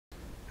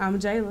I'm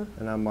Jayla.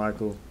 And I'm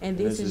Michael. And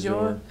this is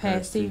your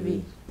Past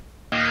TV.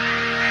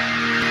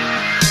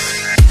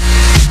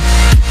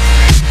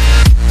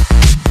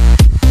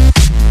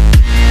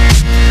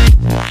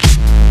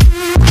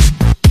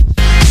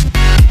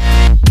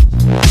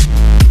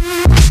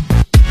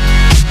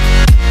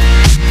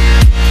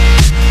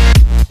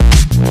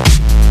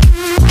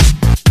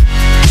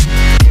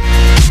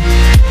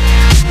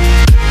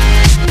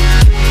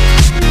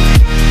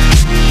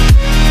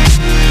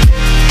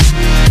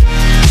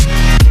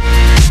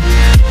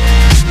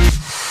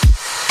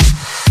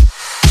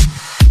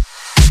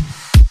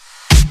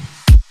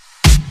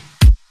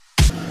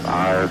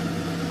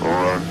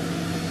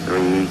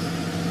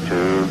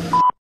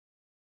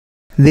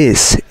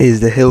 This is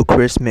the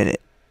Hillcrest Minute.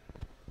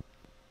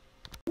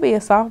 There will be a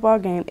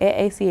softball game at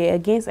ACA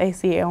against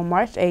ACA on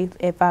March 8th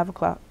at 5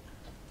 o'clock.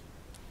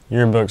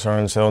 Yearbooks are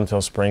on sale until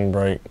spring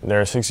break.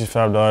 There are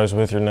 $65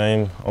 with your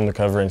name on the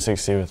cover and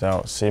 $60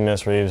 without. See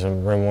Ms. Reeves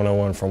in room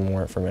 101 for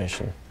more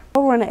information.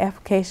 Overrunner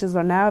applications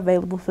are now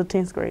available for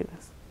 10th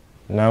graders.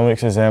 9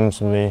 weeks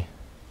exams will be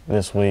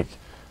this week.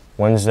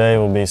 Wednesday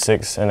will be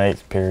 6th and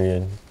 8th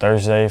period.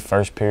 Thursday,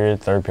 1st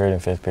period, 3rd period,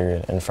 and 5th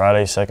period. And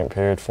Friday, 2nd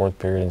period, 4th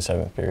period, and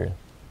 7th period.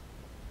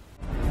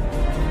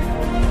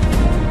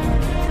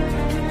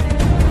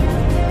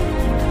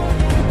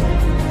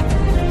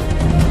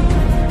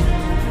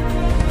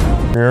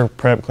 Career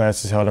prep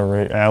classes held a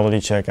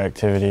reality check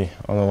activity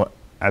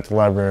at the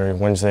library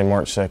Wednesday,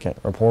 March 2nd.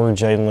 Reporter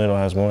Jaden Little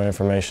has more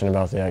information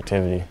about the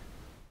activity.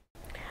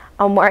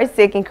 On March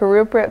 2nd,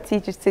 career prep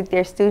teachers took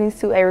their students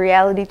to a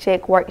reality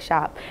check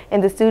workshop,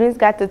 and the students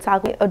got to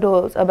talk with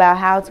adults about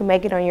how to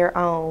make it on your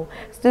own.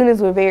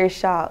 Students were very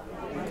shocked.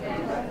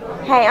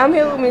 Hey, I'm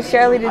here with Ms.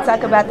 Shirley to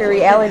talk about the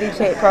reality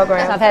check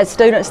program. I've had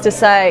students to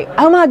say,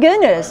 oh my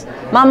goodness,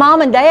 my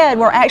mom and dad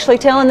were actually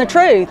telling the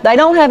truth. They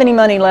don't have any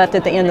money left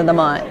at the end of the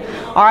month.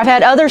 Or I've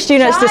had other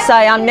students to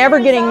say, I'm never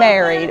getting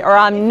married, or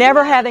I'm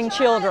never having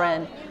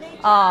children.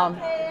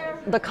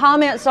 The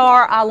comments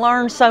are, I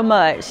learned so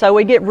much. So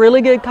we get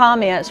really good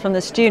comments from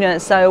the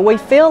students, so we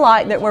feel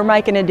like that we're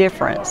making a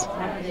difference.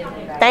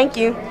 Thank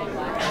you.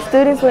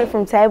 Students went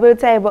from table to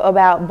table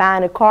about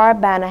buying a car,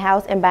 buying a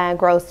house, and buying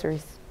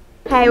groceries.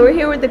 Hey, we're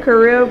here with the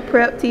career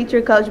prep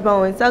teacher, Coach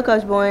Bowen. So,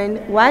 Coach Bowen,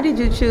 why did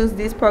you choose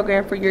this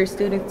program for your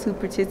students to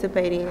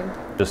participate in?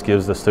 Just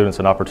gives the students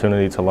an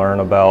opportunity to learn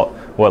about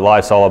what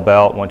life's all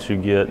about once you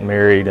get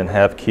married and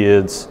have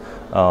kids,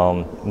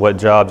 what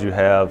jobs you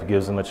have.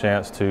 Gives them a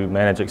chance to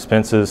manage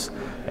expenses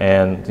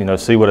and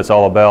see what it's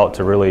all about,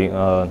 to really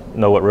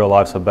know what real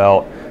life's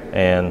about,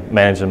 and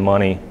managing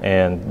money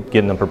and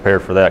getting them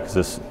prepared for that, because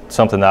it's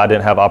something that I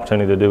didn't have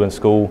opportunity to do in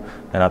school,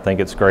 and I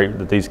think it's great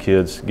that these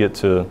kids get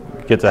to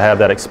have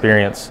that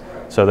experience,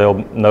 so they'll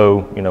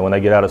know, when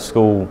they get out of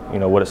school,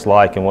 what it's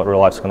like and what real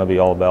life's going to be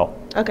all about.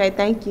 Okay,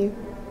 thank you.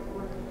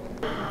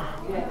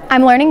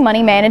 I'm learning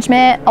money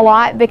management a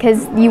lot,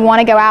 because you want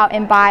to go out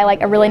and buy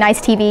like a really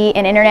nice TV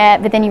and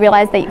internet, but then you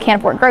realize that you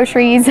can't afford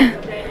groceries.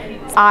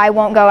 I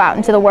won't go out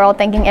into the world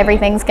thinking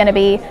everything's going to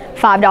be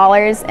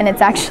 $5, and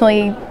it's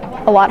actually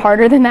a lot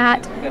harder than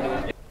that.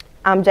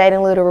 I'm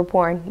Jaden Little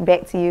reporting.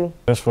 Back to you.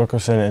 Ms.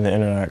 Wilkerson and the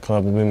Internet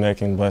Club will be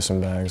making blessing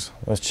bags.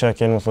 Let's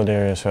check in with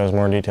Ladarius, who has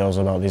more details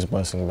about these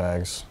blessing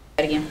bags.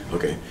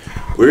 Okay.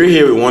 We're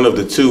here with one of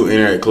the two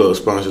Internet Club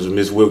sponsors,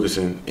 Ms.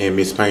 Wilkerson and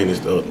Ms. Payne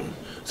is the other one.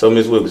 So,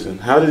 Ms. Wilkerson,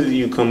 how did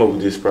you come up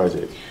with this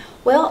project?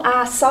 Well,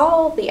 I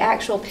saw the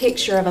actual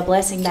picture of a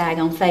blessing bag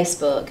on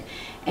Facebook,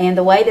 and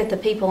the way that the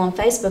people on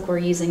Facebook were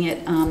using it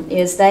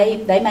is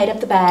they made up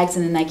the bags,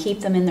 and then they keep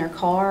them in their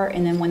car,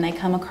 and then when they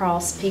come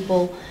across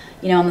people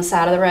on the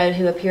side of the road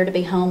who appear to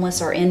be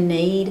homeless or in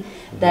need,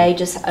 they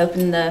just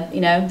open the,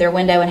 their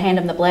window and hand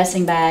them the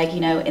blessing bag,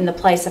 in the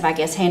place of, I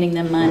guess, handing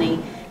them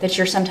money that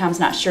you're sometimes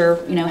not sure,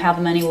 how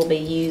the money will be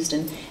used.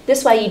 And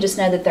this way you just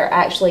know that they're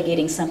actually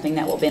getting something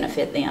that will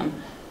benefit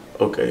them.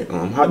 Okay.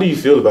 How do you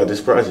feel about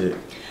this project?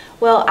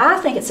 Well, I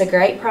think it's a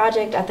great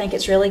project. I think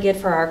it's really good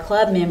for our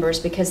club members,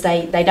 because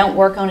they don't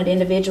work on it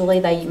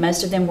individually.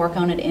 Most of them work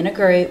on it in a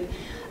group.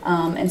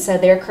 And so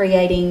they're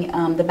creating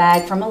the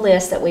bag from a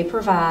list that we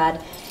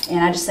provide.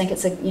 And I just think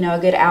it's a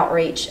good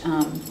outreach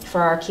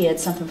for our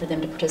kids, something for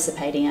them to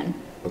participate in.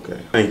 Okay,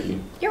 thank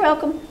you. You're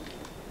welcome.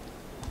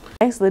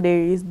 Thanks,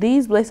 Ladarius.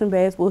 These blessing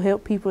bags will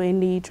help people in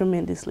need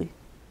tremendously.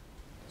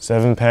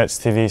 7 Pats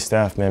TV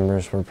staff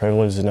members were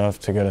privileged enough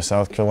to go to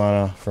South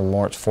Carolina from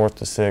March 4th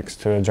to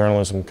 6th to a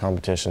journalism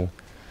competition.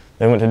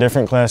 They went to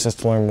different classes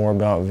to learn more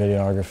about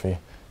videography.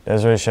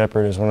 Desiree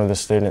Shepard is one of the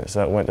students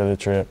that went to the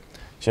trip.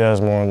 She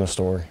has more on the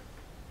story.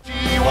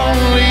 She won't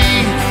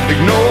leave,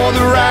 ignore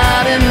the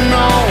writing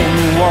on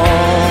the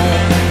wall.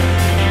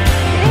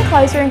 Getting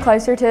closer and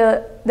closer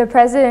to the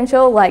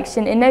presidential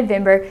election in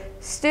November,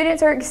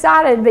 students are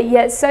excited but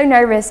yet so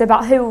nervous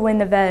about who will win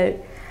the vote.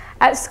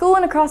 At school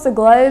and across the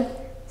globe,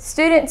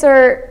 students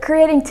are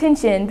creating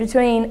tension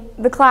between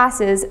the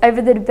classes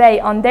over the debate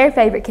on their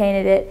favorite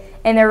candidate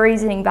and their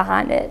reasoning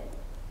behind it.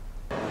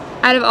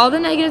 Out of all the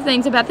negative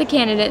things about the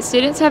candidate,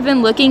 students have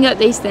been looking up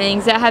these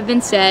things that have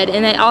been said,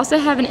 and they also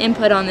have an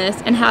input on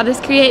this and how this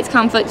creates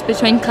conflicts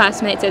between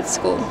classmates at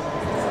school.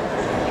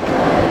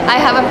 I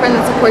have a friend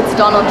that supports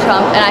Donald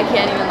Trump, and I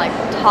can't even like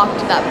talk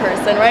to that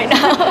person right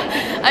now.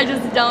 I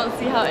just don't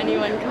see how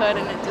anyone could,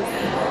 and it just,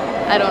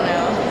 I don't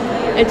know.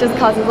 It just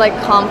causes like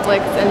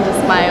conflicts and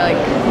just my like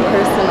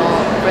personal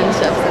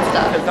friendships and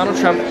stuff. Donald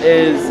Trump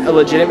is a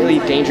legitimately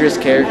dangerous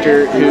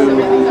character who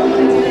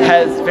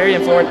has very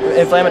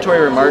inflammatory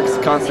remarks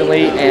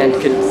constantly and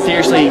could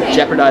seriously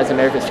jeopardize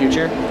America's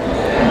future.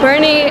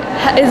 Bernie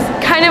is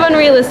kind of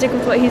unrealistic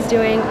with what he's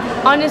doing.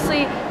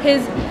 Honestly,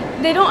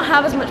 they don't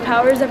have as much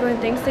power as everyone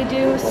thinks they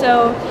do,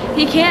 so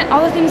he can't,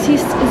 all the things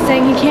he's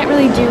saying, he can't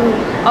really do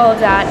all of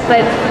that.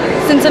 But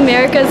since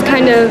America's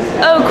kind of,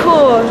 oh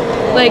cool,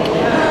 like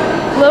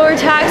lower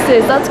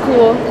taxes, that's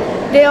cool,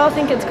 they all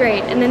think it's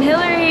great. And then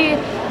Hillary,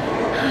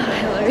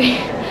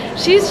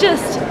 she's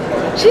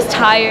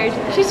tired.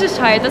 She's just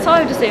tired, that's all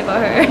I have to say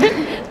about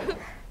her.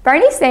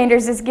 Bernie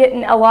Sanders is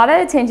getting a lot of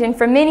attention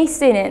from many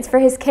students for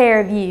his care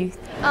of youth.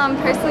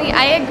 Personally,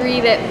 I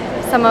agree that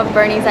some of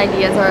Bernie's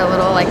ideas are a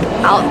little like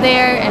out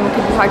there and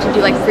could be hard to do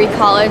like free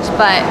college,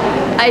 but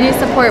I do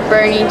support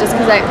Bernie just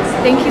because I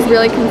think he's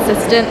really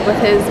consistent with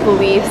his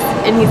beliefs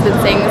and he's been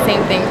saying the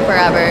same thing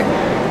forever.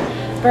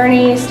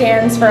 Bernie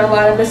stands for a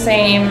lot of the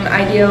same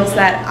ideals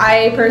that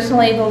I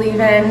personally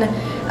believe in.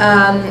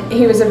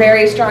 He was a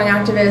very strong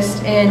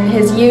activist in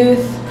his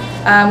youth,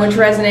 which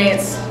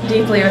resonates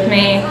deeply with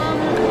me.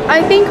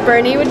 I think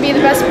Bernie would be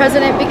the best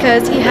president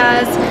because he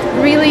has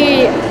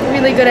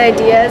really good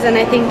ideas, and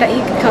I think that he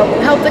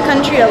could help the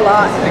country a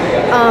lot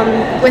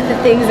with the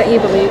things that he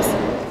believes.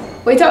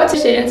 We talked to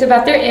students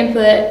about their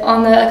input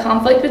on the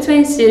conflict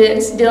between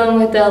students dealing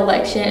with the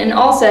election and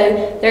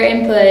also their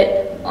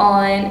input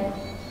on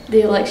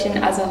the election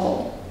as a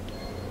whole.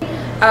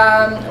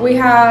 We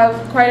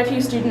have quite a few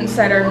students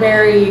that are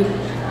very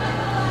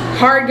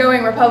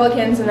hard-going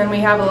Republicans, and then we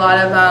have a lot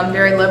of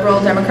very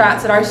liberal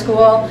Democrats at our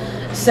school.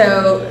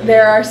 So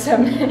there are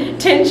some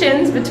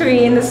tensions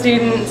between the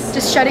students.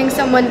 Just shutting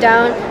someone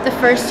down the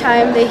first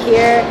time they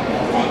hear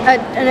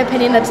an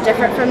opinion that's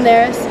different from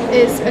theirs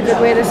is a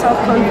good way to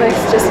solve conflicts,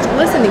 just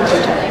listening to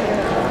each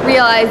other.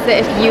 Realize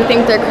that if you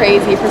think they're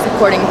crazy for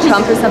supporting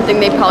Trump or something,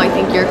 they probably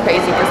think you're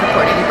crazy for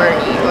supporting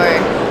Bernie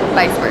or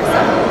vice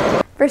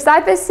versa. For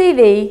Cypress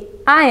TV,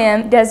 I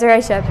am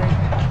Desiree Shepard.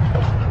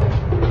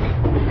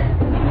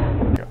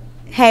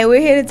 Hey,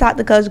 we're here to talk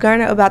to Coach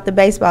Garner about the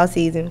baseball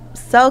season.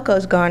 So,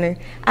 Coach Garner,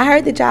 I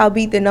heard that y'all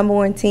beat the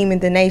 #1 team in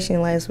the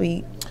nation last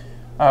week.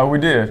 We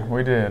did.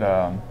 We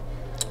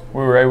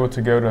were able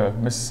to go to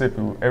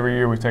Mississippi. Every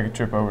year we take a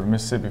trip over to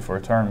Mississippi for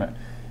a tournament.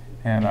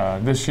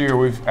 And this year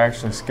we've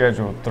actually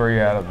scheduled 3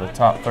 out of the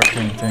top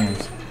 13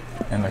 teams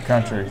in the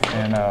country.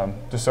 And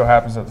just so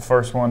happens that the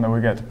first one that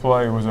we got to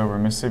play was over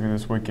in Mississippi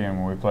this weekend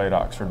when we played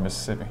Oxford,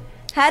 Mississippi.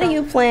 How do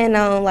you plan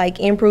on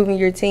improving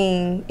your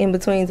team in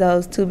between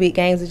those 2 big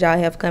games that y'all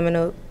have coming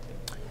up?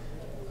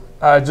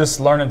 Just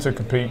learning to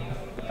compete.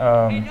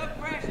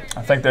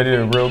 I think they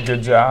did a real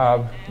good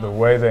job the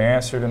way they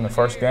answered in the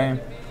first game.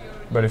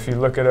 But if you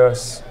look at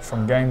us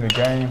from game to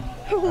game,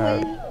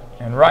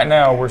 and right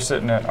now we're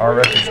sitting at our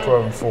record's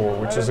 12-4,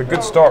 which is a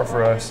good start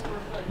for us.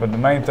 But the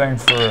main thing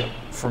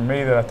for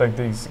me that I think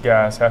these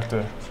guys have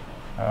to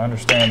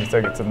understand to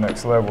take it to the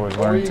next level is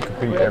learning to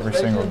compete every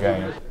single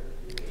game.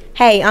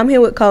 Hey, I'm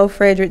here with Cole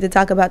Frederick to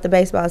talk about the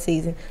baseball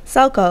season.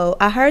 So, Cole,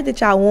 I heard that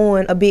y'all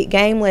won a big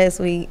game last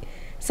week.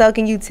 So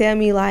can you tell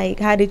me,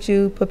 how did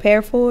you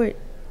prepare for it?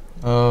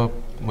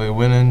 We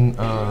went in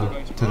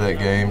to that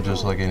game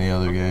just like any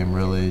other game,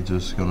 really.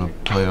 Just going to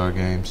play our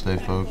game, stay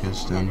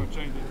focused, and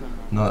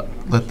not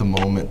let the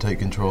moment take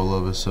control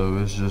of us. So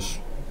it's just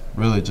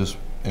really just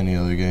any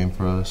other game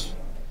for us.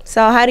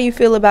 So how do you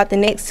feel about the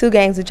next 2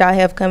 games that y'all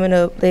have coming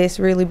up that's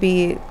really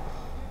big?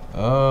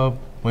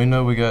 We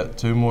know we got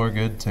 2 more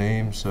good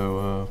teams,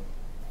 so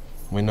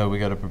we know we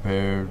got to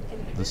prepare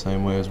the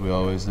same way as we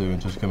always do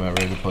and just come out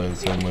ready to play the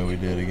same way we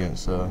did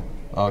against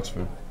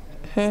Oxford.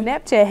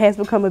 Snapchat has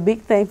become a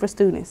big thing for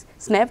students.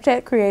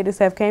 Snapchat creators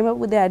have came up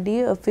with the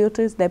idea of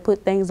filters that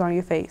put things on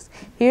your face.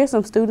 Here are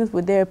some students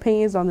with their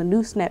opinions on the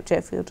new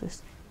Snapchat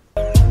filters.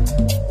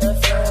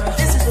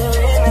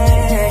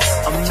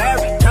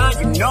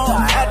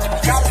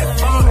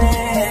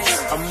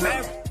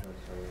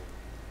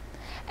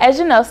 As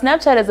you know,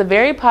 Snapchat is a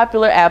very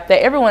popular app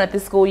that everyone at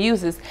this school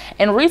uses,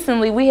 and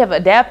recently we have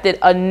adapted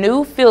a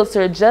new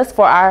filter just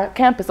for our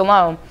campus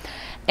alone.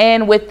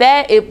 And with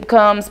that, it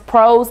comes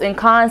pros and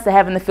cons to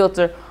having the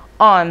filter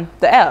on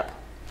the app.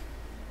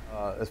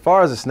 As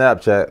far as the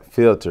Snapchat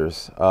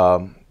filters,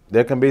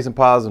 there can be some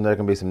positives and there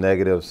can be some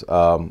negatives.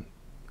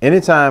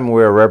 Anytime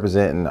we're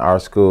representing our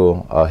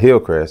school,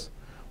 Hillcrest,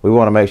 we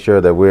want to make sure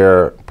that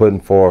we're putting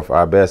forth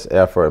our best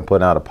effort and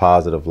putting out a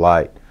positive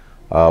light.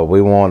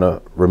 We want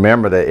to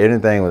remember that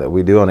anything that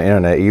we do on the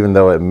internet, even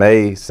though it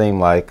may seem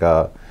like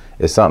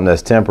it's something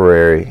that's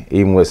temporary,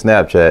 even with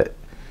Snapchat,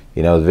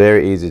 you know, it's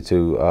very easy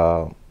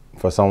to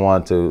for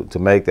someone to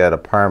make that a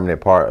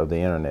permanent part of the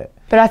internet.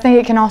 But I think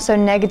it can also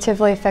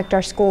negatively affect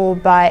our school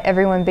by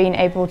everyone being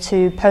able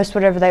to post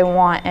whatever they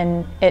want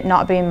and it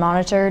not being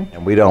monitored.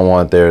 And we don't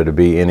want there to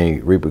be any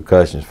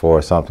repercussions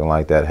for something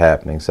like that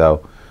happening.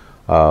 So,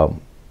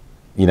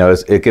 you know,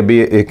 it could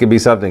be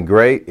something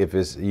great if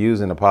it's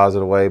used in a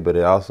positive way, but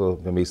it also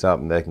can be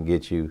something that can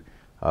get you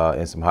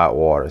in some hot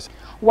waters.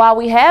 While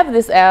we have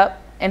this app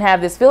and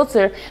have this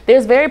filter,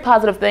 there's very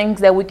positive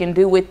things that we can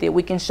do with it.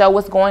 We can show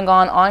what's going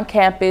on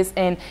campus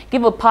and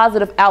give a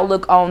positive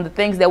outlook on the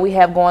things that we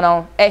have going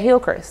on at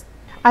Hillcrest.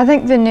 I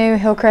think the new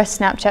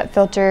Hillcrest Snapchat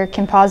filter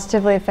can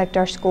positively affect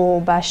our school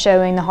by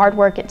showing the hard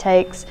work it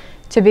takes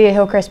to be a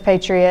Hillcrest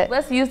Patriot.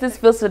 Let's use this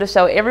filter to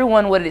show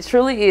everyone what it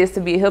truly is to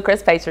be a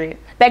Hillcrest Patriot.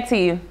 Back to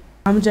you.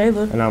 I'm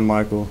Jayla. And I'm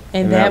Michael.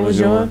 And that was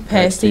your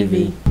Patch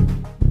TV.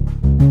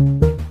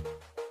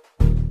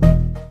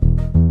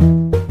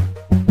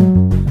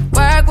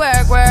 Work,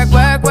 work, work,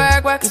 work,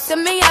 work, work. You see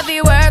me, I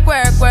be work,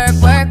 work, work.